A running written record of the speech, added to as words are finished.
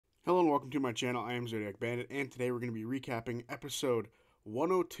Hello and welcome to my channel. I am Zodiac Bandit, and today we're going to be recapping episode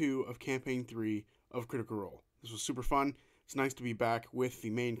 102 of Campaign 3 of Critical Role. This was super fun. It's nice to be back with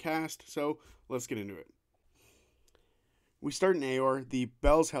the main cast, so let's get into it. We start in Aor. The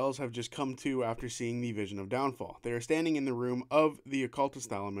Bell's Hells have just come to after seeing the Vision of Downfall. They are standing in the room of the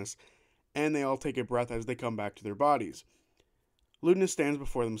occultist Thalamus, and they all take a breath as they come back to their bodies. Ludinus stands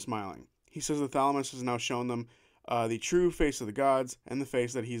before them smiling. He says the Thalamus has now shown them the true face of the gods and the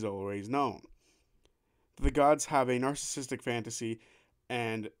face that he's always known. The gods have a narcissistic fantasy,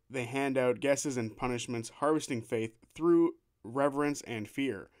 and they hand out guesses and punishments, harvesting faith through reverence and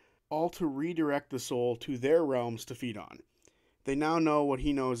fear, all to redirect the soul to their realms to feed on. They now know what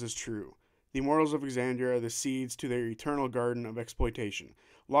he knows is true. The mortals of Exandria are the seeds to their eternal garden of exploitation,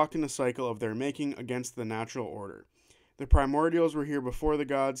 locked in a cycle of their making against the natural order. The primordials were here before the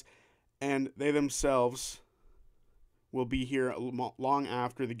gods, and they themselves will be here long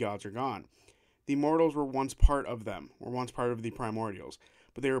after the gods are gone. The mortals were once part of them, were once part of the primordials,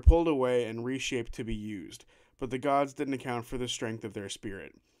 but they were pulled away and reshaped to be used. But the gods didn't account for the strength of their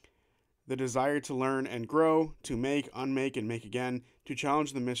spirit. The desire to learn and grow, to make, unmake, and make again, to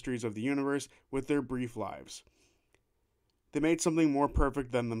challenge the mysteries of the universe with their brief lives. They made something more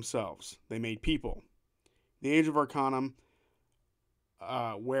perfect than themselves. They made people. The Age of Arcanum,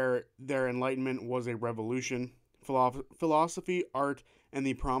 where their enlightenment was a revolution. Philosophy, art, and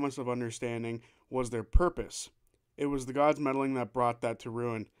the promise of understanding was their purpose. It was the gods' meddling that brought that to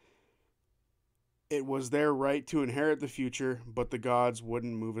ruin. It was their right to inherit the future, but the gods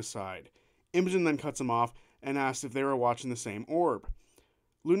wouldn't move aside. Imogen then cuts him off and asks if they were watching the same orb.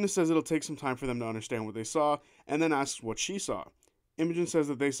 Ludinus says it'll take some time for them to understand what they saw, and then asks what she saw. Imogen says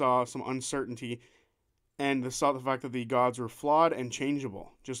that they saw some uncertainty, and they saw the fact that the gods were flawed and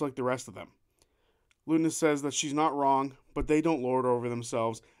changeable, just like the rest of them. Ludinus says that she's not wrong, but they don't lord over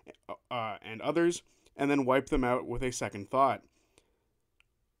themselves and others, and then wipe them out with a second thought.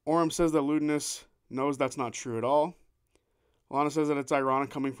 Orym says that Ludinus knows that's not true at all. Lana says that it's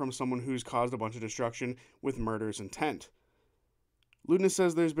ironic coming from someone who's caused a bunch of destruction with murderous intent. Ludinus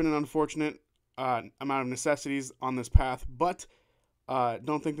says there's been an unfortunate amount of necessities on this path, but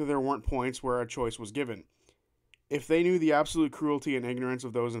don't think that there weren't points where a choice was given. If they knew the absolute cruelty and ignorance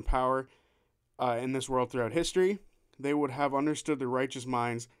of those in power in this world throughout history, they would have understood the righteous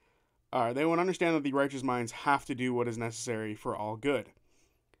minds. They would understand that the righteous minds have to do what is necessary for all good.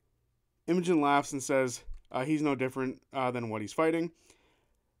 Imogen laughs and says he's no different than what he's fighting.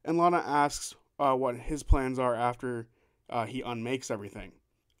 And Lana asks what his plans are after he unmakes everything.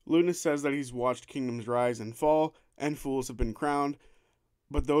 Ludinus says that he's watched kingdoms rise and fall, and fools have been crowned,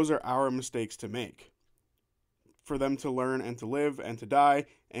 but those are our mistakes to make. For them to learn and to live and to die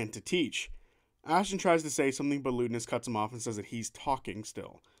and to teach. Ashton tries to say something, but Ludinus cuts him off and says that he's talking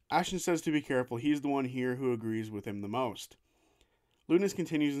still. Ashton says to be careful, he's the one here who agrees with him the most. Ludinus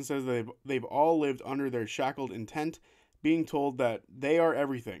continues and says that they've all lived under their shackled intent, being told that they are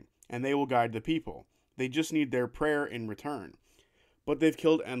everything, and they will guide the people. They just need their prayer in return. But they've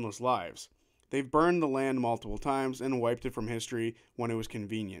killed endless lives. They've burned the land multiple times and wiped it from history when it was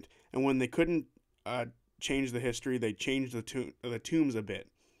convenient. And when they couldn't change the history, they changed the tombs a bit.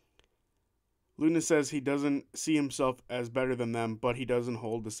 Ludinus says he doesn't see himself as better than them, but he doesn't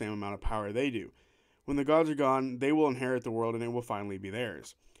hold the same amount of power they do. When the gods are gone, they will inherit the world and it will finally be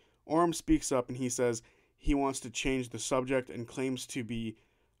theirs. Orym speaks up and he says he wants to change the subject and claims to be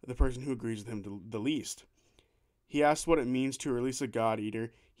the person who agrees with him the least. He asks what it means to release a god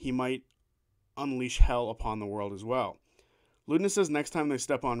eater. He might unleash hell upon the world as well. Ludinus says next time they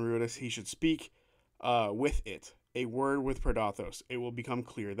step on Ruidus, he should speak with it, a word with Predathos. It will become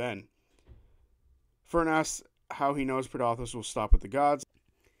clear then. Fern asks how he knows Predathos will stop with the gods.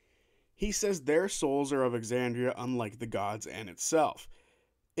 He says their souls are of Exandria, unlike the gods and itself.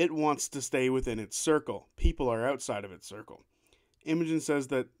 It wants to stay within its circle. People are outside of its circle. Imogen says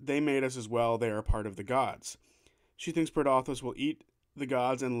that they made us as well. They are part of the gods. She thinks Predathos will eat the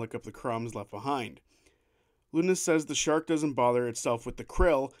gods and lick up the crumbs left behind. Ludinus says the shark doesn't bother itself with the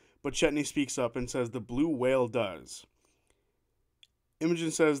krill, but Chetney speaks up and says the blue whale does.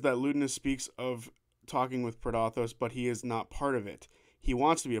 Imogen says that Ludinus speaks of talking with Predathos, but he is not part of it. He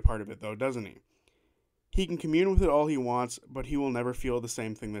wants to be a part of it, though, doesn't he? He can commune with it all he wants, but he will never feel the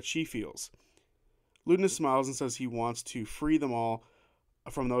same thing that she feels. Ludinus smiles and says he wants to free them all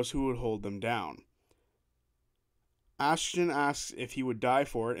from those who would hold them down. Ashton asks if he would die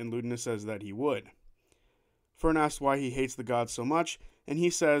for it, and Ludinus says that he would. Fern asks why he hates the gods so much, and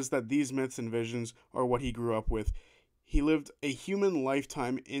he says that these myths and visions are what he grew up with. He lived a human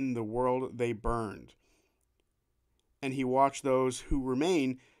lifetime in the world they burned. And he watched those who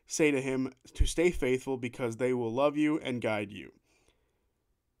remain say to him to stay faithful because they will love you and guide you.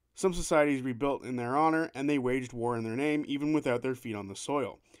 Some societies rebuilt in their honor, and they waged war in their name, even without their feet on the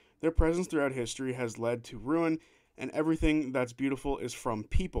soil. Their presence throughout history has led to ruin, and everything that's beautiful is from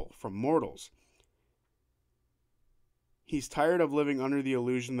people, from mortals. He's tired of living under the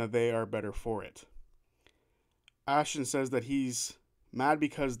illusion that they are better for it. Ashton says that he's mad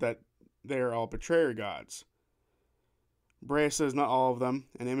because that they are all betrayer gods. Brea says not all of them,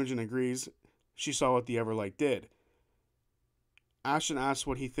 and Imogen agrees. She saw what the Everlight did. Ashton asks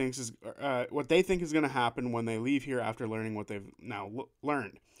what they think is going to happen when they leave here after learning what they've now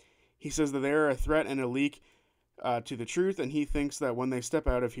learned. He says that they are a threat and a leak to the truth, and he thinks that when they step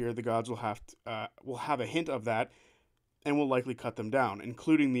out of here, the gods will have a hint of that, and will likely cut them down,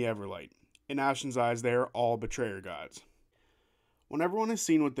 including the Everlight. In Ashton's eyes, they are all betrayer gods. When everyone has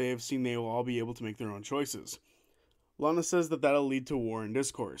seen what they have seen, they will all be able to make their own choices. Lana says that that'll lead to war and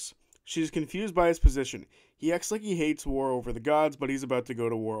discourse. She is confused by his position. He acts like he hates war over the gods, but he's about to go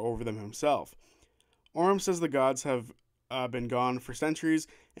to war over them himself. Orm says the gods have been gone for centuries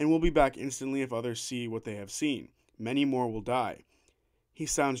and will be back instantly if others see what they have seen. Many more will die. He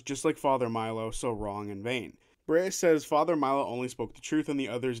sounds just like Father Milo, so wrong and vain. Brea says Father Milo only spoke the truth and the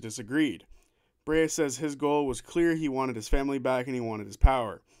others disagreed. Brea says his goal was clear, he wanted his family back and he wanted his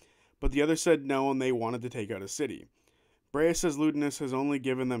power. But the others said no and they wanted to take out a city. Brea says Ludinus has only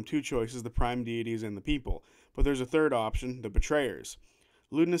given them two choices, the prime deities and the people, but there's a third option, the betrayers.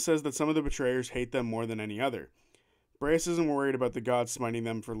 Ludinus says that some of the betrayers hate them more than any other. Brea isn't worried about the gods smiting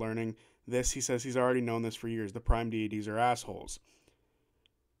them for learning this. He says he's already known this for years. The prime deities are assholes.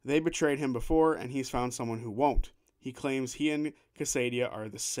 They betrayed him before, and he's found someone who won't. He claims he and Cassadia are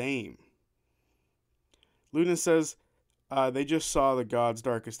the same. Ludinus says they just saw the gods'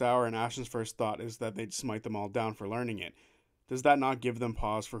 darkest hour, and Ashton's first thought is that they'd smite them all down for learning it. Does that not give them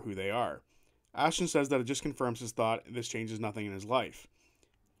pause for who they are? Ashton says that it just confirms his thought. This changes nothing in his life.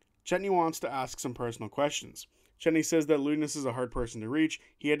 Chetney wants to ask some personal questions. Chetney says that Ludinus is a hard person to reach.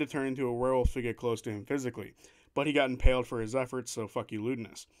 He had to turn into a werewolf to get close to him physically, but he got impaled for his efforts, so fuck you,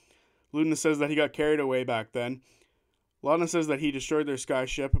 Ludinus. Ludinus says that he got carried away back then. Lana says that he destroyed their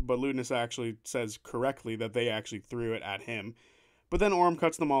skyship, but Ludinus actually says correctly that they actually threw it at him. But then Orm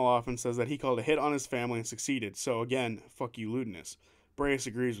cuts them all off and says that he called a hit on his family and succeeded, so again, fuck you, Ludinus. Breas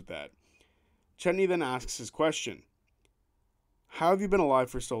agrees with that. Chetney then asks his question. How have you been alive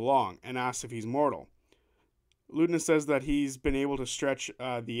for so long? And asks if he's mortal. Ludinus says that he's been able to stretch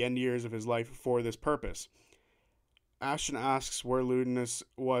the end years of his life for this purpose. Ashton asks where Ludinus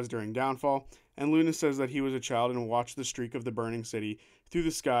was during Downfall, and Ludinus says that he was a child and watched the streak of the burning city through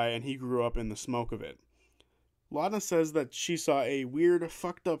the sky, and he grew up in the smoke of it. Lana says that she saw a weird,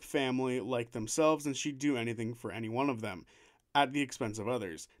 fucked up family like themselves, and she'd do anything for any one of them, at the expense of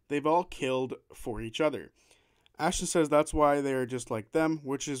others. They've all killed for each other. Ashton says that's why they are just like them,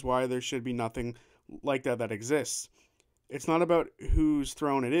 which is why there should be nothing like that exists. It's not about whose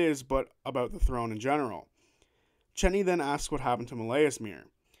throne it is, but about the throne in general. Chetney then asks what happened to Meleismir.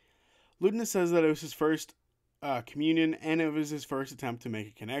 Ludinus says that it was his first communion, and it was his first attempt to make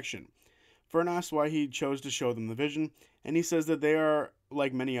a connection. Fern asks why he chose to show them the vision, and he says that they are,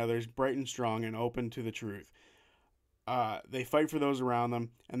 like many others, bright and strong and open to the truth. They fight for those around them,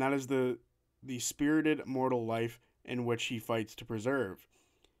 and that is the spirited mortal life in which he fights to preserve.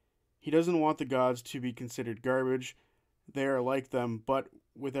 He doesn't want the gods to be considered garbage. They are like them, but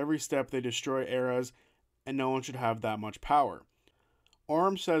with every step they destroy eras, and no one should have that much power.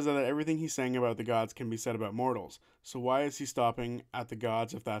 Orm says that everything he's saying about the gods can be said about mortals, so why is he stopping at the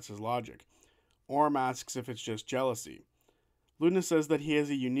gods if that's his logic? Orm asks if it's just jealousy. Ludinus says that he has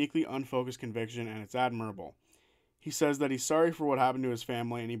a uniquely unfocused conviction, and it's admirable. He says that he's sorry for what happened to his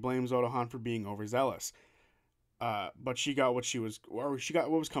family, and he blames Otohan for being overzealous. But she got what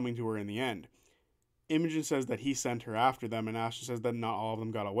was coming to her in the end. Imogen says that he sent her after them, and Ashton says that not all of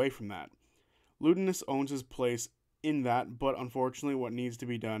them got away from that. Ludinus owns his place in that, but unfortunately what needs to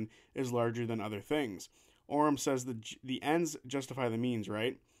be done is larger than other things. Orm says that the ends justify the means,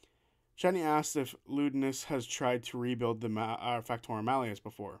 right? Chetney asks if Ludinus has tried to rebuild the Factorum Malleus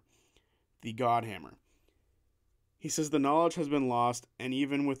before, the Godhammer. He says the knowledge has been lost, and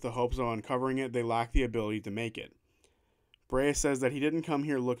even with the hopes of uncovering it, they lack the ability to make it. Brea says that he didn't come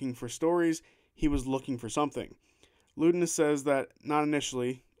here looking for stories, he was looking for something. Ludinus says that not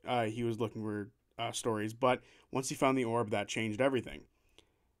initially he was looking for stories, but once he found the orb, that changed everything.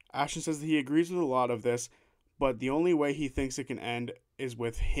 Ashton says that he agrees with a lot of this, but the only way he thinks it can end is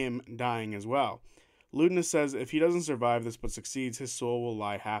with him dying as well. Ludinus says if he doesn't survive this but succeeds, his soul will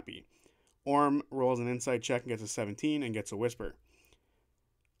lie happy. Orm rolls an insight check and gets a 17 and gets a whisper.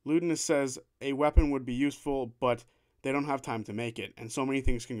 Ludinus says a weapon would be useful, but they don't have time to make it, and so many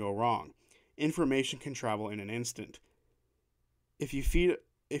things can go wrong. Information can travel in an instant.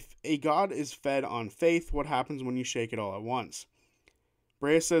 If a god is fed on faith, what happens when you shake it all at once?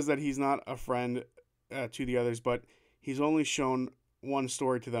 Breas says that he's not a friend to the others, but he's only shown one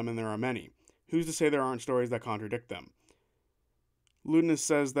story to them, and there are many. Who's to say there aren't stories that contradict them? Ludinus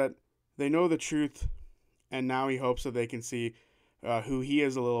says that they know the truth, and now he hopes that they can see who he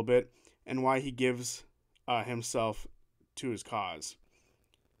is a little bit and why he gives himself to his cause.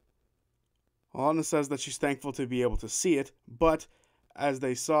 Alana says that she's thankful to be able to see it, but as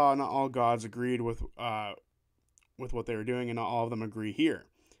they saw, not all gods agreed with what they were doing, and not all of them agree here.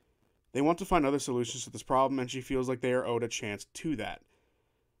 They want to find other solutions to this problem, and she feels like they are owed a chance to that.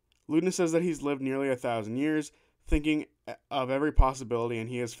 Ludinus says that he's lived nearly 1,000 years, thinking of every possibility, and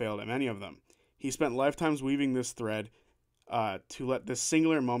he has failed at many of them. He spent lifetimes weaving this thread to let this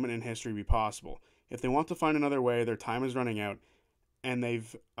singular moment in history be possible. If they want to find another way, their time is running out, and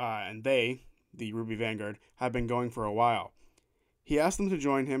they, the Ruby Vanguard, have been going for a while. He asked them to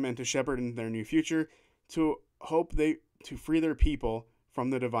join him and to shepherd in their new future, to free their people from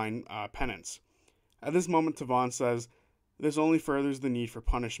the divine penance. At this moment, Tavon says, this only furthers the need for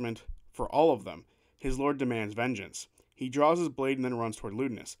punishment for all of them. His lord demands vengeance. He draws his blade and then runs toward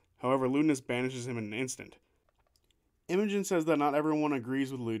Ludinus. However, Ludinus banishes him in an instant. Imogen says that not everyone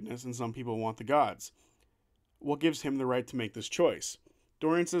agrees with Ludinus, and some people want the gods. What gives him the right to make this choice?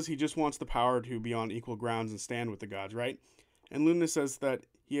 Dorian says he just wants the power to be on equal grounds and stand with the gods, right? And Ludinus says that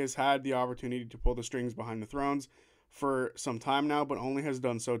he has had the opportunity to pull the strings behind the thrones for some time now, but only has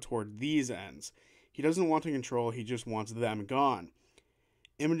done so toward these ends. He doesn't want to control, he just wants them gone.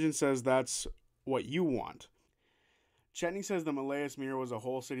 Imogen says that's what you want. Chetney says that Malleus Mir was a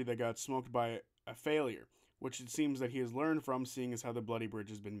whole city that got smoked by a failure, which it seems that he has learned from, seeing as how the Bloody Bridge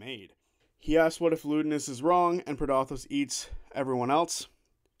has been made. He asks what if Ludinus is wrong and Predathos eats everyone else?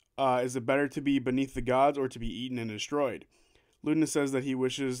 Is it better to be beneath the gods or to be eaten and destroyed? Ludinus says that he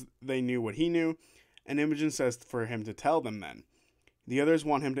wishes they knew what he knew, and Imogen says for him to tell them then. The others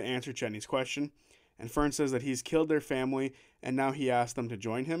want him to answer Chetney's question, and Fern says that he's killed their family, and now he asks them to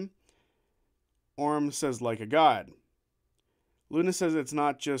join him. Orm says like a god. Ludinus says it's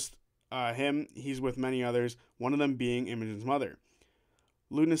not just him, he's with many others, one of them being Imogen's mother.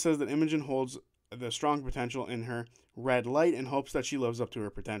 Ludinus says that Imogen holds the strong potential in her red light and hopes that she lives up to her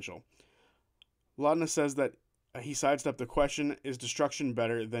potential. Laudna says that he sidestepped the question, is destruction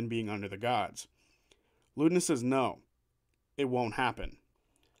better than being under the gods? Ludinus says no, it won't happen.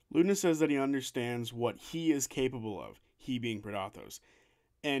 Ludinus says that he understands what he is capable of, he being Predathos,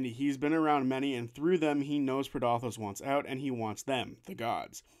 and he's been around many, and through them he knows Predathos wants out, and he wants them, the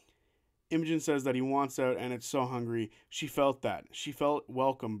gods. Imogen says that he wants out, and it's so hungry. She felt that. She felt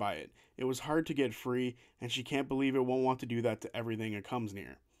welcomed by it. It was hard to get free, and she can't believe it won't want to do that to everything it comes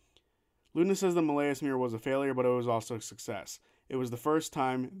near. Ludinus says that Malleus Mir was a failure, but it was also a success. It was the first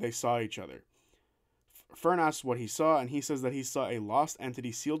time they saw each other. Fern asks what he saw, and he says that he saw a lost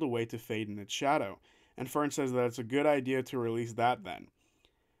entity sealed away to fade in its shadow, and Fern says that it's a good idea to release that then.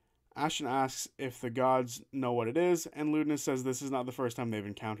 Ashton asks if the gods know what it is, and Ludinus says this is not the first time they've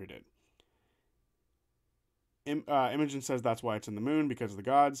encountered it. Imogen says that's why it's in the moon, because of the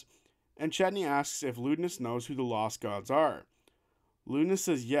gods, and Chetney asks if Ludinus knows who the lost gods are. Ludinus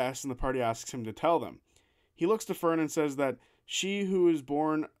says yes, and the party asks him to tell them. He looks to Fern and says that she who is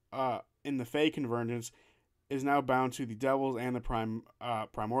born in the Fey Convergence is now bound to the devils and the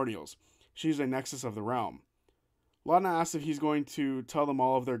primordials. She's a nexus of the realm. Laudna asks if he's going to tell them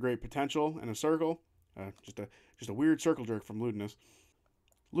all of their great potential in a circle. Just a weird circle jerk from Ludinus.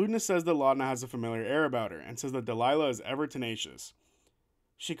 Ludinus says that Laudna has a familiar air about her, and says that Delilah is ever tenacious.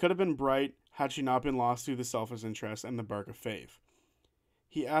 She could have been bright had she not been lost through the selfish interest and the bark of faith.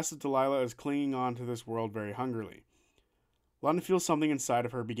 He asks if Delilah is clinging on to this world very hungrily. Laudna feels something inside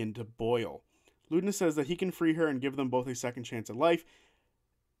of her begin to boil. Ludinus says that he can free her and give them both a second chance at life,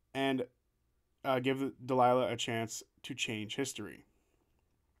 and give Delilah a chance to change history.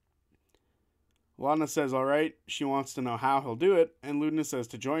 Laudna says alright, she wants to know how he'll do it, and Ludinus says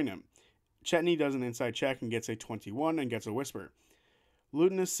to join him. Chetney does an inside check and gets a 21 and gets a whisper.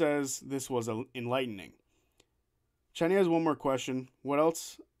 Ludinus says this was enlightening. Chetney has one more question. What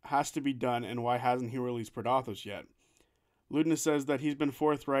else has to be done, and why hasn't he released Predathos yet? Ludinus says that he's been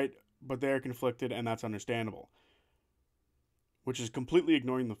forthright, but they are conflicted, and that's understandable. Which is completely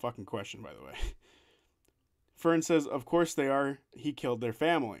ignoring the fucking question, by the way. Fern says, of course they are. He killed their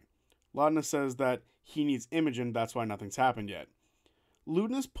family. Laudna says that he needs Imogen, that's why nothing's happened yet.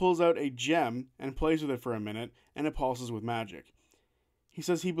 Ludinus pulls out a gem and plays with it for a minute, and it pulses with magic. He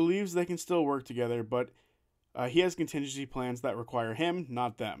says he believes they can still work together, but he has contingency plans that require him,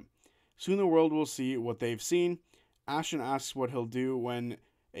 not them. Soon the world will see what they've seen. Ashton asks what he'll do when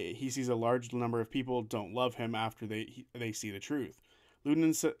he sees a large number of people don't love him after they see the truth.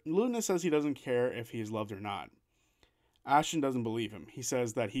 Ludinus says he doesn't care if he is loved or not. Ashton doesn't believe him. He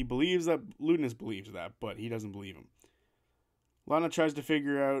says that he believes that Ludinus believes that, but he doesn't believe him. Lana tries to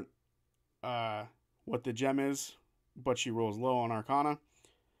figure out what the gem is, but she rolls low on Arcana.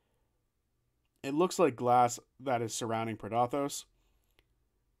 It looks like glass that is surrounding Predathos.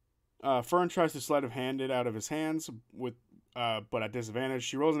 Fern tries to sleight of hand it out of his hands, but at disadvantage.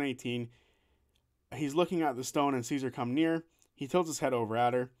 She rolls an 18. He's looking at the stone and sees her come near. He tilts his head over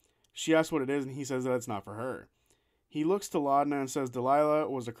at her. She asks what it is, and he says that it's not for her. He looks to Laudna and says Delilah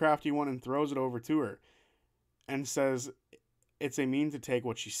was a crafty one and throws it over to her, and says it's a mean to take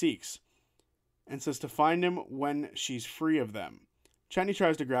what she seeks, and says to find him when she's free of them. Chetney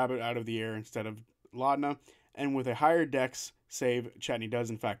tries to grab it out of the air instead of Laudna, and with a higher dex save, Chetney does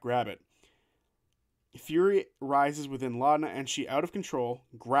in fact grab it. Fury rises within Laudna, and she, out of control,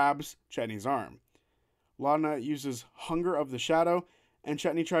 grabs Chetney's arm. Laudna uses Hunger of the Shadow, and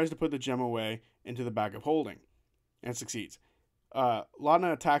Chetney tries to put the gem away into the bag of holding, and succeeds.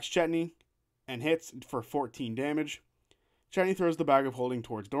 Laudna attacks Chetney and hits for 14 damage. Chetney throws the bag of holding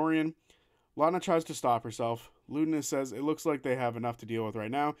towards Dorian. Laudna tries to stop herself. Ludinus says it looks like they have enough to deal with right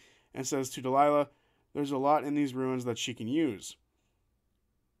now, and says to Delilah, there's a lot in these ruins that she can use.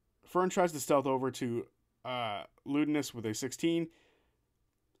 Fern tries to stealth over to Ludinus with a 16.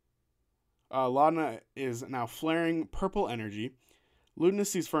 Laudna is now flaring purple energy. Ludinus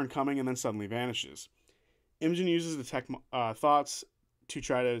sees Fern coming and then suddenly vanishes. Imogen uses detect thoughts to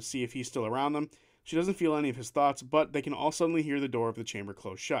try to see if he's still around them. She doesn't feel any of his thoughts, but they can all suddenly hear the door of the chamber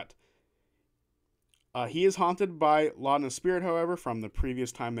close shut. He is haunted by Laudna's spirit, however, from the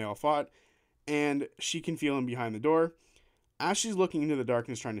previous time they all fought, and she can feel him behind the door. As she's looking into the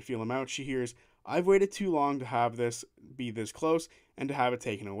darkness trying to feel him out, she hears, I've waited too long to have this be this close and to have it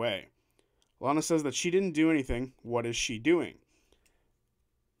taken away. Laudna says that she didn't do anything. What is she doing?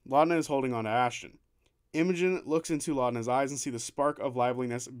 Laudna is holding on to Ashton. Imogen looks into Laudna's eyes and sees the spark of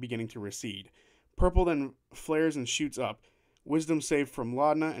liveliness beginning to recede. Purple then flares and shoots up. Wisdom saved from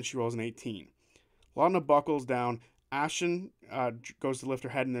Laudna, and she rolls an 18. Laudna buckles down. Ashton goes to lift her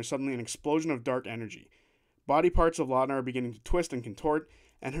head, and there's suddenly an explosion of dark energy. Body parts of Laudna are beginning to twist and contort,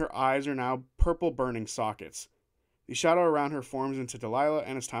 and her eyes are now purple burning sockets. The shadow around her forms into Delilah,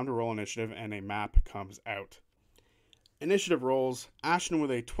 and it's time to roll initiative, and a map comes out. Initiative rolls, Ashton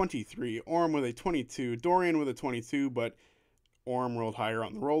with a 23, Orm with a 22, Dorian with a 22, but Orm rolled higher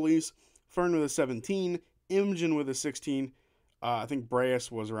on the rollies, Fern with a 17, Imogen with a 16, I think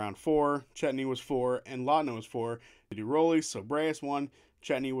Breas was around 4, Chetney was 4, and Laudna was 4. They do rollies, so Breas won,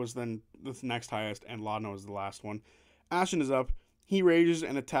 Chetney was then the next highest, and Laudna was the last one. Ashton is up, he rages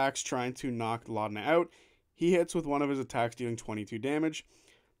and attacks trying to knock Laudna out. He hits with one of his attacks dealing 22 damage.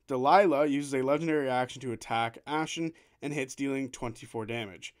 Delilah uses a legendary action to attack Ashton and hits dealing 24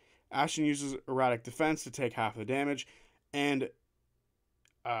 damage. Ashton uses erratic defense to take half the damage, and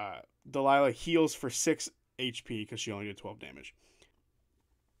Delilah heals for 6 HP because she only did 12 damage.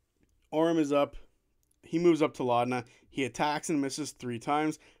 Orm is up. He moves up to Laudna. He attacks and misses 3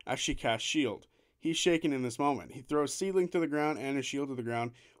 times as she casts shield. He's shaken in this moment. He throws Seedling to the ground and his shield to the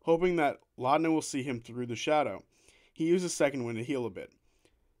ground, hoping that Laudna will see him through the shadow. He uses Second Wind to heal a bit.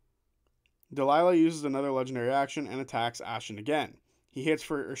 Delilah uses another legendary action and attacks Ashton again. She hits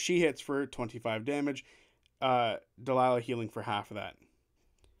for 25 damage. Delilah healing for half of that.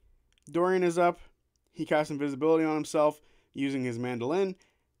 Dorian is up. He casts invisibility on himself using his mandolin,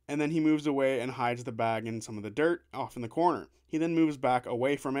 and then he moves away and hides the bag in some of the dirt off in the corner. He then moves back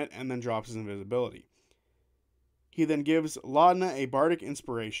away from it and then drops his invisibility. He then gives Laudna a bardic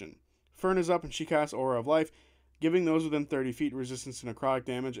inspiration. Fern is up and she casts Aura of Life, giving those within 30 feet resistance to necrotic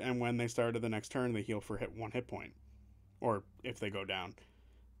damage, and when they start at the next turn, they heal for 1 hit point. Or if they go down.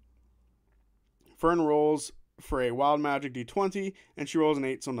 Fern rolls for a wild magic d20, and she rolls an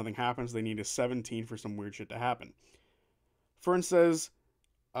 8, so nothing happens. They need a 17 for some weird shit to happen. Fern says,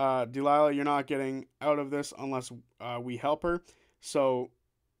 Delilah, you're not getting out of this unless we help her, so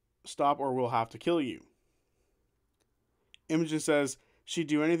stop or we'll have to kill you. Imogen says she'd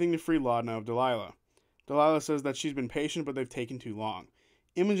do anything to free Laudna of Delilah. Delilah says that she's been patient, but they've taken too long.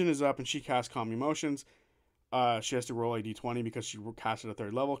 Imogen is up and she casts Calm Emotions. She has to roll a d20 because she cast it at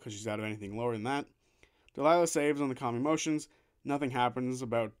 3rd level because she's out of anything lower than that. Delilah saves on the Calm Emotions. Nothing happens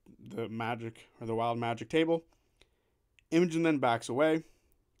about the magic or the wild magic table. Imogen then backs away.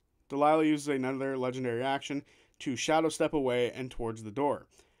 Delilah uses another legendary action to shadow step away and towards the door.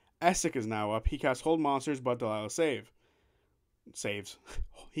 Essek is now up. He casts Hold Monsters, but Delilah saves.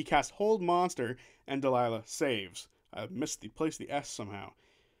 He casts Hold Monster, and Delilah saves. I placed the S somehow.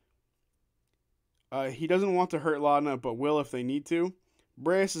 He doesn't want to hurt Laudna, but will if they need to.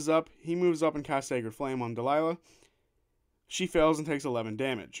 Breus is up. He moves up and casts Sacred Flame on Delilah. She fails and takes 11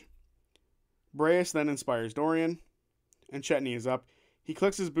 damage. Breus then inspires Dorian, and Chetney is up. He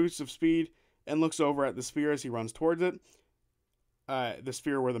clicks his boots of speed and looks over at the sphere as he runs towards it. The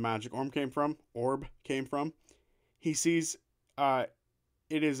sphere where the magic orb came from. He sees it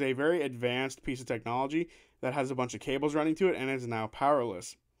is a very advanced piece of technology that has a bunch of cables running to it and is now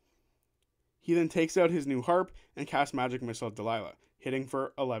powerless. He then takes out his new harp and casts Magic Missile at Delilah, hitting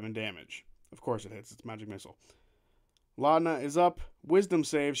for 11 damage. Of course it hits, it's Magic Missile. Laudna is up, Wisdom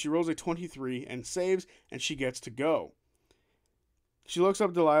saves, she rolls a 23 and saves, and she gets to go. She looks up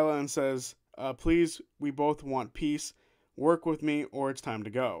at Delilah and says, please, we both want peace, work with me or it's time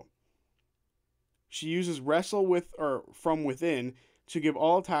to go. She uses Wrestle with or from within to give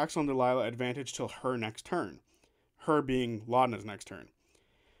all attacks on Delilah advantage till her next turn. Her being Laudna's next turn.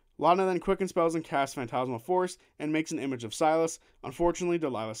 Laudna then quicken spells and casts Phantasmal Force and makes an image of Silas. Unfortunately,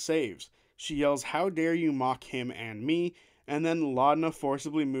 Delilah saves. She yells, "How dare you mock him and me?" And then Laudna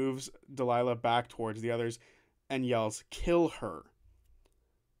forcibly moves Delilah back towards the others and yells, "Kill her."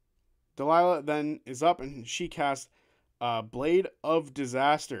 Delilah then is up and she casts Blade of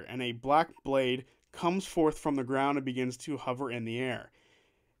Disaster, and a black blade comes forth from the ground and begins to hover in the air.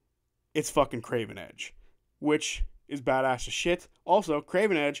 It's fucking Craven Edge, which is badass as shit. Also,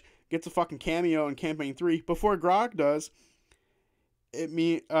 Craven Edge gets a fucking cameo in Campaign 3 before Grog does.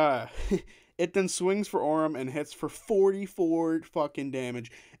 It then swings for Orym and hits for 44 fucking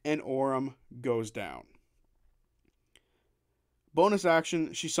damage, and Orym goes down. Bonus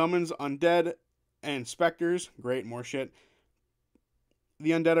action, she summons Undead and Spectres. Great, more shit.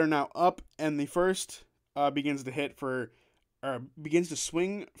 The Undead are now up, and the first begins to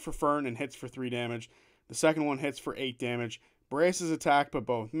swing for Fern and hits for 3 damage. The second one hits for 8 damage. Breus' attack, but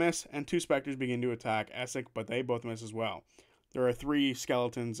both miss, and 2 Spectres begin to attack Essek, but they both miss as well. There are 3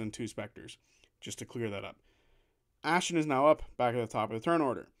 skeletons and 2 Spectres, just to clear that up. Ashen is now up, back at the top of the turn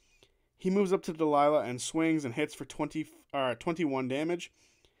order. He moves up to Delilah and swings and hits for 21 damage.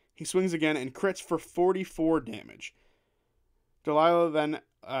 He swings again and crits for 44 damage. Delilah then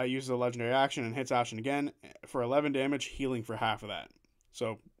uses a legendary action and hits Ashen again for 11 damage, healing for half of that.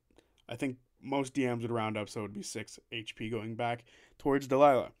 So I think most DMs would round up, so it would be 6 HP going back towards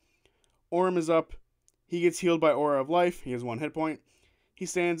Delilah. Orym is up. He gets healed by Aura of Life. He has 1 hit point. He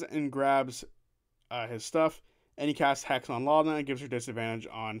stands and grabs his stuff, and he casts Hex on Laudna and gives her disadvantage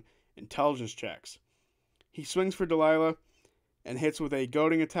on intelligence checks. He swings for Delilah and hits with a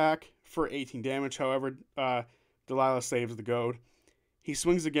goading attack for 18 damage. However, Delilah saves the goad. He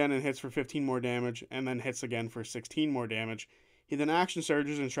swings again and hits for 15 more damage, and then hits again for 16 more damage. He then action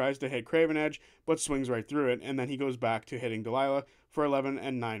surges and tries to hit Craven Edge, but swings right through it, and then he goes back to hitting Delilah for 11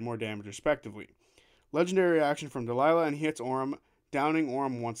 and 9 more damage respectively. Legendary action from Delilah, and he hits Orym, downing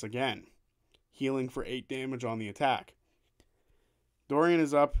Orym once again, healing for 8 damage on the attack. Dorian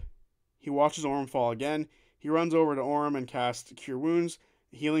is up. He watches Orym fall again. He runs over to Orym and casts Cure Wounds,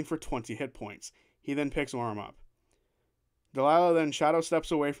 healing for 20 hit points. He then picks Orym up. Delilah then shadow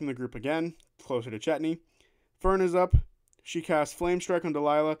steps away from the group again, closer to Chetney. Fern is up. She casts Flame Strike on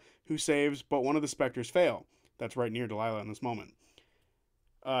Delilah, who saves, but one of the Spectres fail. That's right near Delilah in this moment.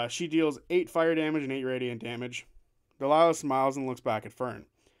 She deals 8 fire damage and 8 radiant damage. Delilah smiles and looks back at Fern.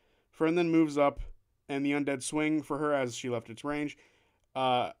 Fern then moves up, and the Undead swing for her as she left its range,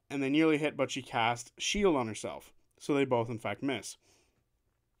 and they nearly hit, but she cast Shield on herself, so they both in fact miss.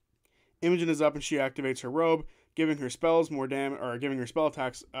 Imogen is up and she activates her robe, giving her spells more damage, or giving her spell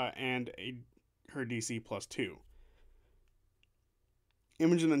attacks and her DC +2.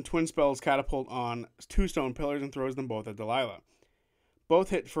 Imogen then twin spells Catapult on 2 stone pillars and throws them both at Delilah.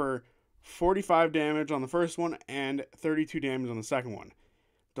 Both hit for 45 damage on the first one and 32 damage on the second one.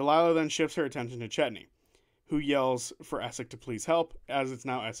 Delilah then shifts her attention to Chetney, who yells for Essek to please help, as it's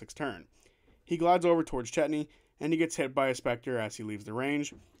now Essek's turn. He glides over towards Chetney, and he gets hit by a Spectre as he leaves the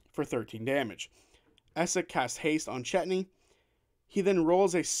range for 13 damage. Essek casts Haste on Chetney. He then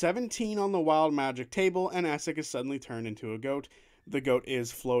rolls a 17 on the Wild Magic table, and Essek is suddenly turned into a goat. The goat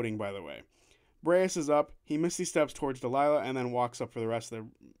is floating, by the way. Breus is up. He misty steps towards Delilah and then walks up for the rest of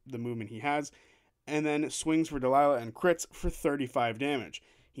the movement he has, and then swings for Delilah and crits for 35 damage.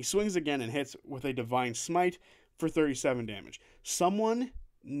 He swings again and hits with a Divine Smite for 37 damage. Someone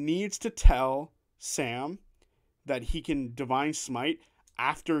needs to tell Sam that he can Divine Smite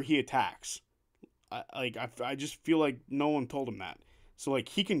after he attacks. I just feel like no one told him that. So like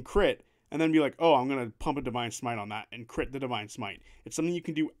he can crit and then be like, oh, I'm gonna pump a Divine Smite on that and crit the Divine Smite. It's something you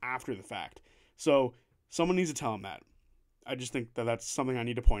can do after the fact. So someone needs to tell him that. I just think that that's something I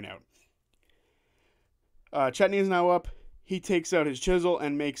need to point out. Chetney is now up. He takes out his chisel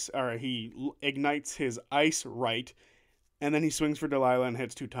and he ignites his ice right, and then he swings for Delilah and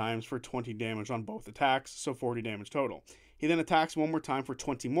hits 2 times for 20 damage on both attacks, so 40 damage total. He then attacks one more time for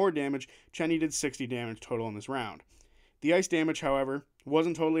 20 more damage. Chetney did 60 damage total in this round. The ice damage, however,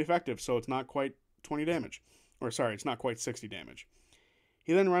 wasn't totally effective, so it's not quite 20 damage. It's not quite 60 damage.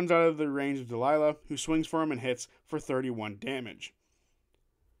 He then runs out of the range of Delilah, who swings for him and hits for 31 damage.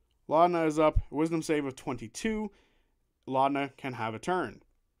 Laudna is up, wisdom save of 22. Laudna can have a turn.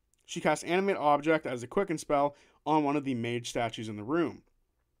 She casts Animate Object as a quicken spell on one of the mage statues in the room.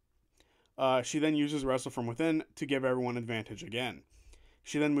 She then uses Wrestle from Within to give everyone advantage again.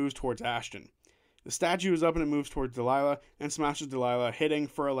 She then moves towards Ashton. The statue is up and it moves towards Delilah and smashes Delilah, hitting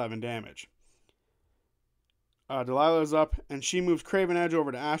for 11 damage. Delilah is up and she moves Craven Edge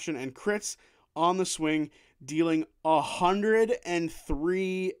over to Ashton and crits on the swing, dealing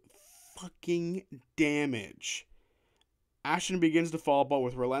 103 fucking damage. Ashton begins to fall, but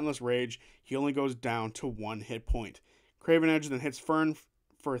with Relentless Rage, he only goes down to 1 hit point. Craven Edge then hits Fern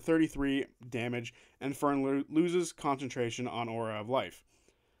for 33 damage, and Fern loses concentration on Aura of Life.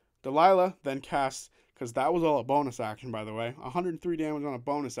 Delilah then casts, because that was all a bonus action, by the way, 103 damage on a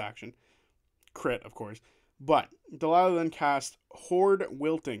bonus action. Crit, of course. But Delilah then casts Horde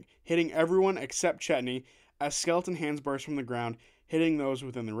Wilting, hitting everyone except Chetney, as skeleton hands burst from the ground, hitting those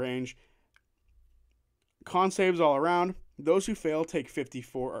within the range. Con saves all around. Those who fail take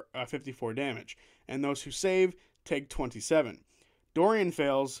 54 damage, and those who save take 27. Dorian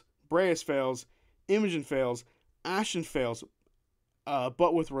fails, Breas fails, Imogen fails, Ashton fails,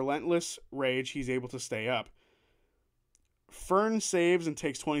 but with Relentless Rage, he's able to stay up. Fern saves and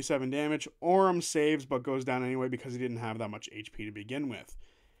takes 27 damage. Orym saves but goes down anyway because he didn't have that much HP to begin with.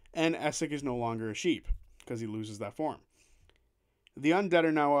 And Essek is no longer a sheep because he loses that form. The undead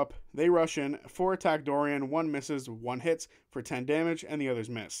are now up. They rush in. 4 attack Dorian. 1 misses, 1 hits for 10 damage, and the others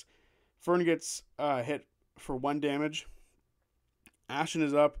miss. Fern gets hit for 1 damage. Ashton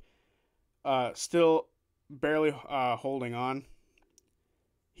is up, still barely holding on.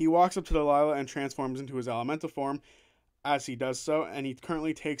 He walks up to Delilah and transforms into his elemental form as he does so, and he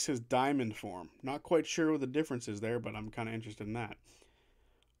currently takes his diamond form. Not quite sure what the difference is there, but I'm kind of interested in that.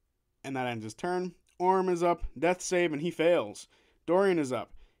 And that ends his turn. Orym is up, death save, and he fails. Dorian is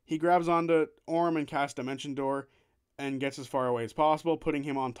up. He grabs onto Orym and casts Dimension Door and gets as far away as possible, putting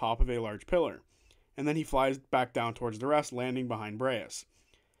him on top of a large pillar. And then he flies back down towards the rest, landing behind Breas.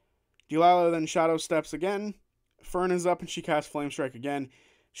 Delilah then shadow steps again. Fern is up and she casts Flame Strike again.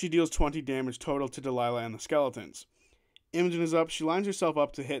 She deals 20 damage total to Delilah and the skeletons. Imogen is up. She lines herself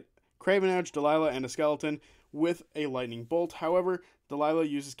up to hit Craven Edge, Delilah, and a skeleton with a lightning bolt. However, Delilah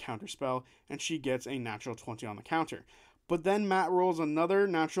uses Counterspell, and she gets a natural 20 on the counter. But then Matt rolls another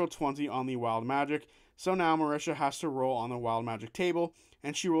natural 20 on the Wild Magic, so now Marisha has to roll on the Wild Magic table,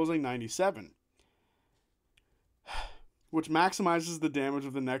 and she rolls a 97. Which maximizes the damage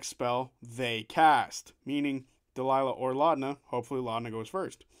of the next spell they cast, meaning Delilah or Laudna. Hopefully Laudna goes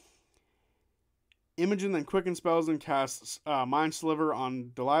first. Imogen then quicken spells and casts Mind Sliver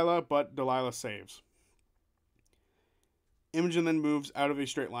on Delilah, but Delilah saves. Imogen then moves out of a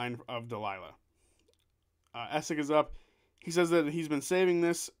straight line of Delilah. Essek is up. He says that he's been saving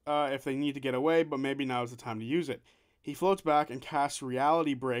this if they need to get away, but maybe now is the time to use it. He floats back and casts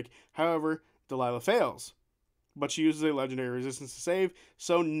Reality Break. However, Delilah fails, but she uses a legendary resistance to save,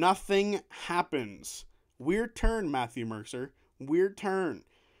 so nothing happens. Weird turn, Matthew Mercer. Weird turn.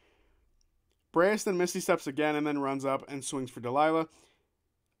 Breas then Misty Steps again and then runs up and swings for Delilah.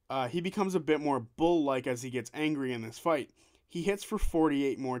 He becomes a bit more bull-like as he gets angry in this fight. He hits for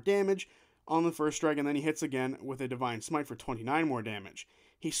 48 more damage on the first strike, and then he hits again with a Divine Smite for 29 more damage.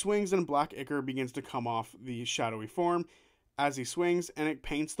 He swings and Black Ichor begins to come off the shadowy form as he swings, and it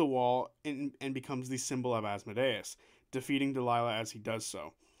paints the wall and becomes the symbol of Asmodeus, defeating Delilah as he does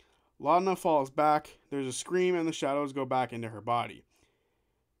so. Laudna falls back, there's a scream, and the shadows go back into her body.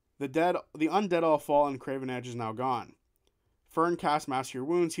 The undead all fall, and Craven Edge is now gone. Fern casts Master Your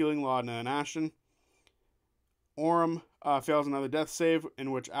Wounds, healing Laudna and Ashton. Orym fails another death save,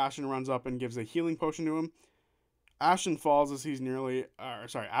 in which Ashton runs up and gives a healing potion to him. Ashton falls as he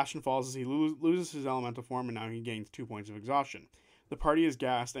loses his elemental form, and now he gains 2 points of exhaustion. The party is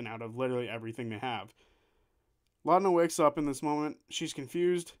gassed and out of literally everything they have. Laudna wakes up in this moment. She's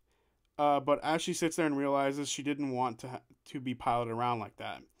confused, but as she sits there and realizes she didn't want to be piloted around like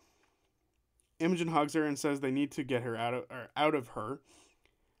that. Imogen hugs her and says they need to get her out of her.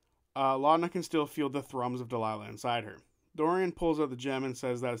 Laudna can still feel the thrums of Delilah inside her. Dorian pulls out the gem and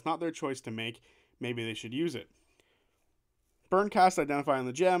says that it's not their choice to make. Maybe they should use it. Byrne casts Identify on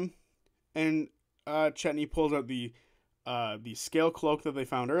the gem, and Chetney pulls out the scale cloak that they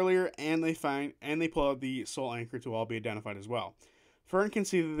found earlier, and they pull out the soul anchor to all be identified as well. Fern can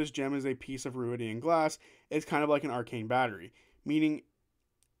see that this gem is a piece of Ruidian glass. It's kind of like an arcane battery, meaning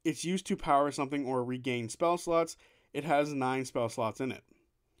it's used to power something or regain spell slots. It has 9 spell slots in it.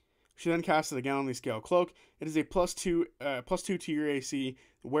 She then casts it again on the scale cloak. It is a +2 to your AC.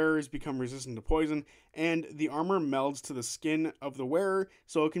 The wearers become resistant to poison, and the armor melds to the skin of the wearer,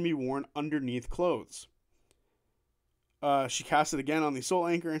 so it can be worn underneath clothes. She casts it again on the soul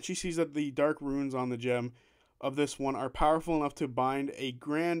anchor, and she sees that the dark runes on the gem of this one are powerful enough to bind a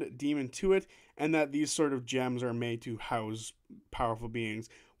grand demon to it, and that these sort of gems are made to house powerful beings,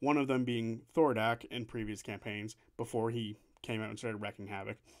 one of them being Thordak in previous campaigns, before he came out and started wreaking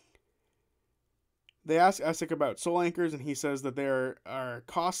havoc. They ask Essek about soul anchors, and he says that they are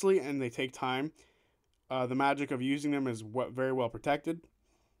costly and they take time. The magic of using them is very well protected.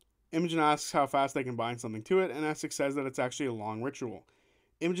 Imogen asks how fast they can bind something to it, and Essek says that it's actually a long ritual.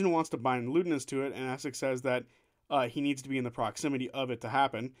 Imogen wants to bind Ludinus to it, and Essek says that he needs to be in the proximity of it to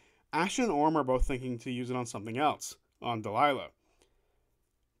happen. Ashen and Orm are both thinking to use it on something else, on Delilah.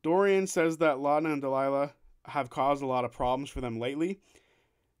 Dorian says that Laudna and Delilah have caused a lot of problems for them lately.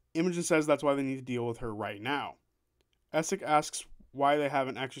 Imogen says that's why they need to deal with her right now. Essek asks why they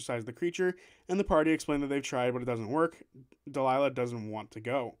haven't exorcised the creature, and the party explain that they've tried but it doesn't work. Delilah doesn't want to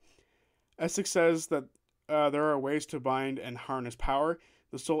go. Essek says that there are ways to bind and harness power.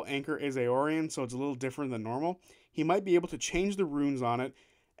 The soul anchor is Aeorian, so it's a little different than normal. He might be able to change the runes on it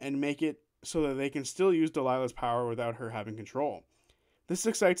and make it so that they can still use Delilah's power without her having control. This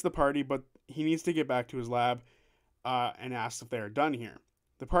excites the party, but he needs to get back to his lab and asks if they are done here.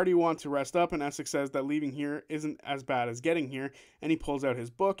 The party want to rest up, and Essek says that leaving here isn't as bad as getting here, and he pulls out his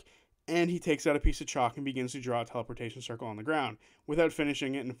book, and he takes out a piece of chalk and begins to draw a teleportation circle on the ground, without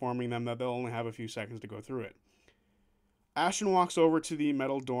finishing it, informing them that they'll only have a few seconds to go through it. Ashen walks over to the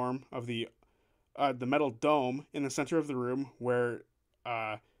metal dome of the metal dome in the center of the room where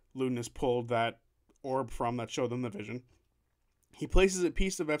Ludinus pulled that orb from that showed them the vision. He places a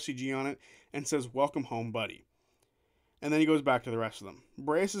piece of FCG on it and says, "Welcome home, buddy." And then he goes back to the rest of them.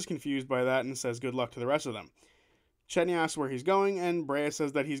 Breas is confused by that and says good luck to the rest of them. Chetney asks where he's going, and Breas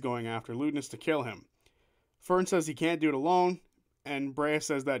says that he's going after Ludinus to kill him. Fern says he can't do it alone, and Breas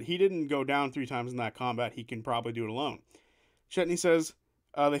says that he didn't go down 3 times in that combat, he can probably do it alone. Chetney says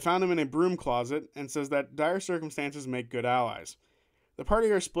they found him in a broom closet, and says that dire circumstances make good allies. The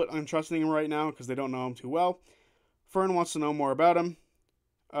party are split on trusting him right now because they don't know him too well. Fern wants to know more about him.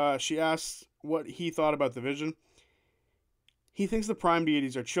 She asks what he thought about the vision. He thinks the prime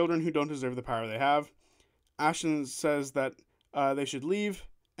deities are children who don't deserve the power they have. Ashen says that they should leave,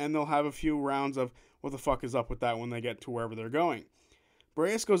 and they'll have a few rounds of what the fuck is up with that when they get to wherever they're going.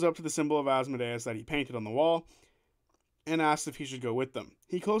 Breas goes up to the symbol of Asmodeus that he painted on the wall, and asks if he should go with them.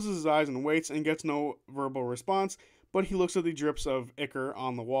 He closes his eyes and waits, and gets no verbal response, but he looks at the drips of ichor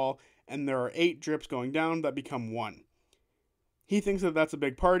on the wall, and there are 8 drips going down that become 1. He thinks that that's a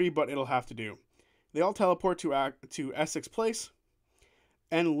big party, but it'll have to do. They all teleport to Essek's place,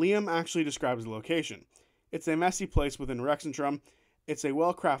 and Liam actually describes the location. It's a messy place within Rexentrum. It's a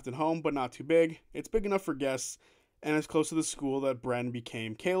well-crafted home, but not too big. It's big enough for guests, and it's close to the school that Bren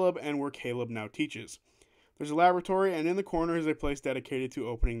became Caleb, and where Caleb now teaches. There's a laboratory, and in the corner is a place dedicated to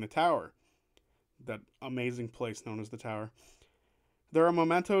opening the tower. That amazing place known as the tower. There are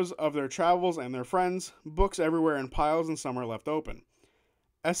mementos of their travels and their friends, books everywhere in piles, and some are left open.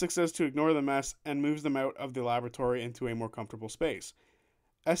 Essek says to ignore the mess and moves them out of the laboratory into a more comfortable space.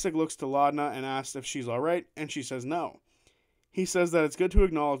 Essek looks to Laudna and asks if she's alright, and she says no. He says that it's good to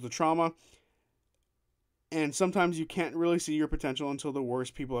acknowledge the trauma, and sometimes you can't really see your potential until the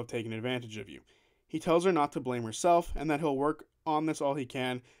worst people have taken advantage of you. He tells her not to blame herself, and that he'll work on this all he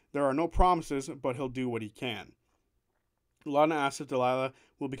can. There are no promises, but he'll do what he can. Laudna asks if Delilah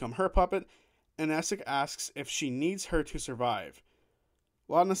will become her puppet, and Essek asks if she needs her to survive.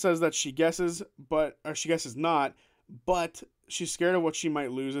 Laudna says that she guesses not, but she's scared of what she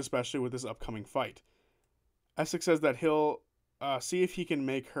might lose, especially with this upcoming fight. Essek says that he'll see if he can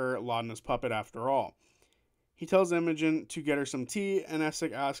make her Laudna's puppet after all. He tells Imogen to get her some tea, and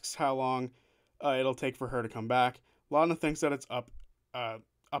Essek asks how long it'll take for her to come back. Laudna thinks that it's up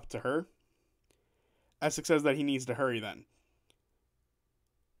to her. Essek says that he needs to hurry then.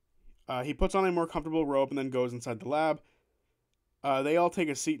 He puts on a more comfortable robe and then goes inside the lab. They all take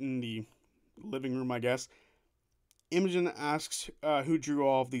a seat in the living room, I guess. Imogen asks who drew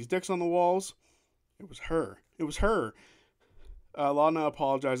all of these dicks on the walls. It was her. It was her. Laudna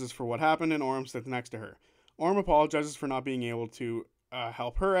apologizes for what happened, and Orm sits next to her. Orm apologizes for not being able to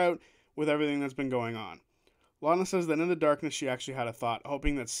help her out with everything that's been going on. Laudna says that in the darkness she actually had a thought,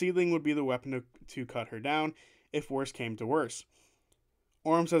 hoping that seedling would be the weapon to cut her down if worse came to worse.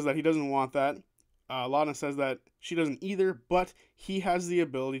 Orm says that he doesn't want that. Laudna says that she doesn't either, but he has the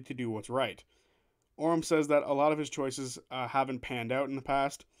ability to do what's right. Orm says that a lot of his choices haven't panned out in the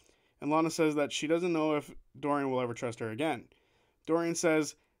past, and Laudna says that she doesn't know if Dorian will ever trust her again. Dorian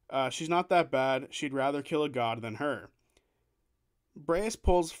says she's not that bad, she'd rather kill a god than her. Breas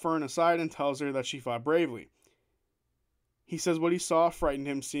pulls Fern aside and tells her that she fought bravely. He says what he saw frightened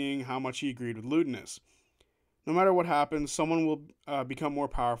him, seeing how much he agreed with Ludinus. No matter what happens, someone will become more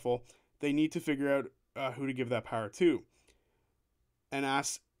powerful. They need to figure out who to give that power to, and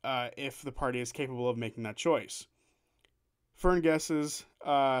asks if the party is capable of making that choice. Fern guesses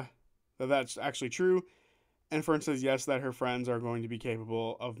that that's actually true, and Fern says yes, that her friends are going to be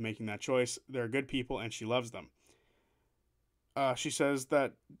capable of making that choice. They're good people, and she loves them. She says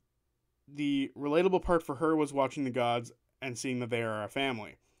that the relatable part for her was watching the gods and seeing that they are a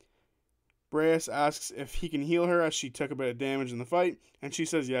family. Breas asks if he can heal her as she took a bit of damage in the fight, and she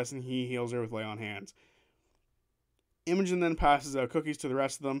says yes, and he heals her with lay on hands. Imogen then passes out cookies to the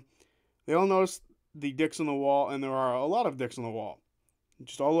rest of them. They all notice the dicks on the wall, and there are a lot of dicks on the wall.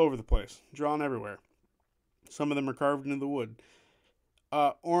 Just all over the place, drawn everywhere. Some of them are carved into the wood.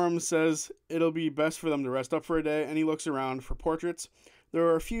 Orm says it'll be best for them to rest up for a day, and he looks around for portraits. There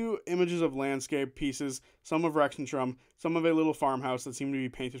are a few images of landscape pieces, some of Rexentrum, some of a little farmhouse that seem to be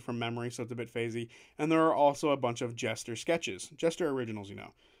painted from memory, so it's a bit phasey, and there are also a bunch of Jester sketches. Jester originals, you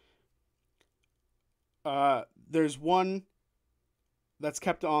know. There's one that's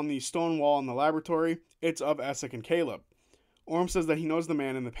kept on the stone wall in the laboratory. It's of Essek and Caleb. Orm says that he knows the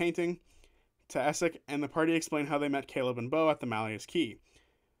man in the painting to Essek, and the party explain how they met Caleb and Bo at the Malleus Key.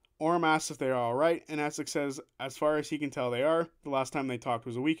 Orm asks if they are alright, and Essek says as far as he can tell they are. The last time they talked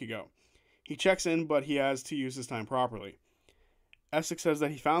was a week ago. He checks in, but he has to use his time properly. Essek says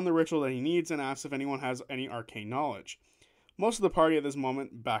that he found the ritual that he needs and asks if anyone has any arcane knowledge. Most of the party at this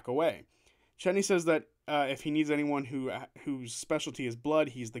moment back away. Chetney says that if he needs anyone whose specialty is blood,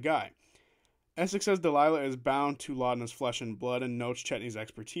 he's the guy. Essek says Delilah is bound to Laudna's flesh and blood and notes Chetney's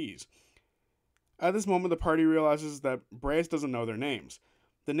expertise. At this moment, the party realizes that Breas doesn't know their names.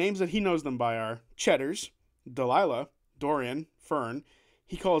 The names that he knows them by are Cheddars, Delilah, Dorian, Fern.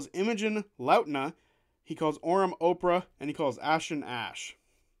 He calls Imogen Lautna. He calls Orm Oprah, and he calls Ashton Ash.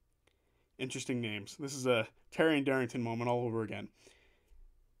 Interesting names. This is a Taryon Darrington moment all over again.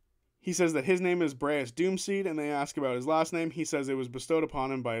 He says that his name is Breas Doomseed, and they ask about his last name. He says it was bestowed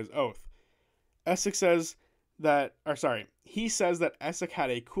upon him by his oath. Essek says that, he says that Essek had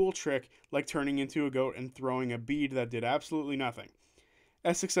a cool trick, like turning into a goat and throwing a bead that did absolutely nothing.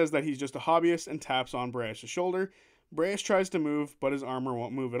 Essek says that he's just a hobbyist and taps on Breas' shoulder. Breas tries to move, but his armor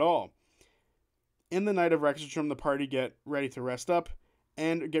won't move at all. In the night of Rexentrum, the party get ready to rest up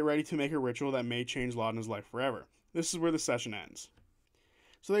and get ready to make a ritual that may change Laudna's life forever. This is where the session ends.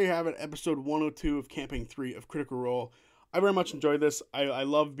 So there you have it, episode 102 of Campaign 3 of Critical Role. I very much enjoyed this. I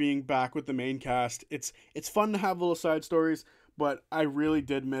love being back with the main cast. It's fun to have little side stories, but I really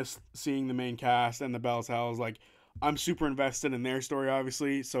did miss seeing the main cast and the Bell's Hells. Like, I'm super invested in their story,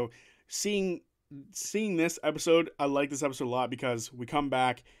 obviously. So seeing this episode, I like this episode a lot because we come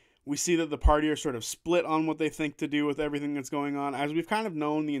back, we see that the party are sort of split on what they think to do with everything that's going on. As we've kind of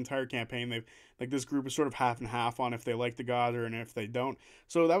known the entire campaign, this group is sort of half and half on if they like the god or and if they don't.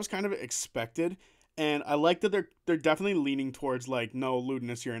 So that was kind of expected. And I like that they're definitely leaning towards, like, no,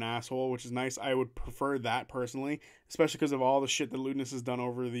 Ludinus, you're an asshole, which is nice. I would prefer that personally, especially because of all the shit that Ludinus has done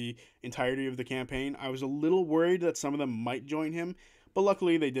over the entirety of the campaign. I was a little worried that some of them might join him, but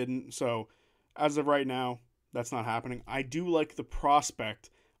luckily they didn't. So as of right now, that's not happening. I do like the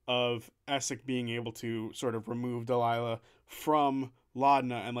prospect of Essek being able to sort of remove Delilah from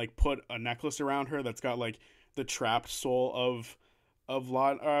Laudna and, like, put a necklace around her that's got, like, the trapped soul of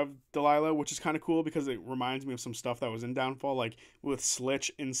Delilah, which is kind of cool because it reminds me of some stuff that was in Downfall, like with Slitch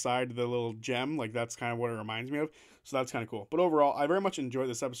inside the little gem. Like, that's kind of what it reminds me of. So that's kind of cool. But overall, I very much enjoyed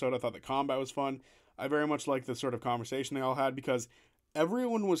this episode. I thought the combat was fun. I very much liked the sort of conversation they all had because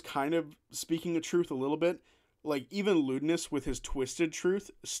everyone was kind of speaking the truth a little bit. Like, even Ludinus with his twisted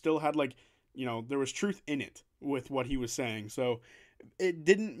truth still had, like, you know, there was truth in it with what he was saying. So it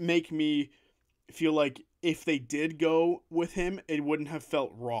didn't make me feel like if they did go with him, it wouldn't have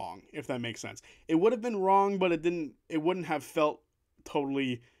felt wrong, if that makes sense. It would have been wrong, but it wouldn't have felt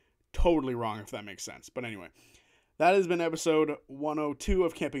totally totally wrong, if that makes sense. But anyway, that has been episode 102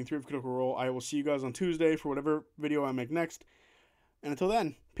 of Camping Through Critical Role. I will see you guys on Tuesday for whatever video I make next. And until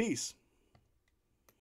then, peace.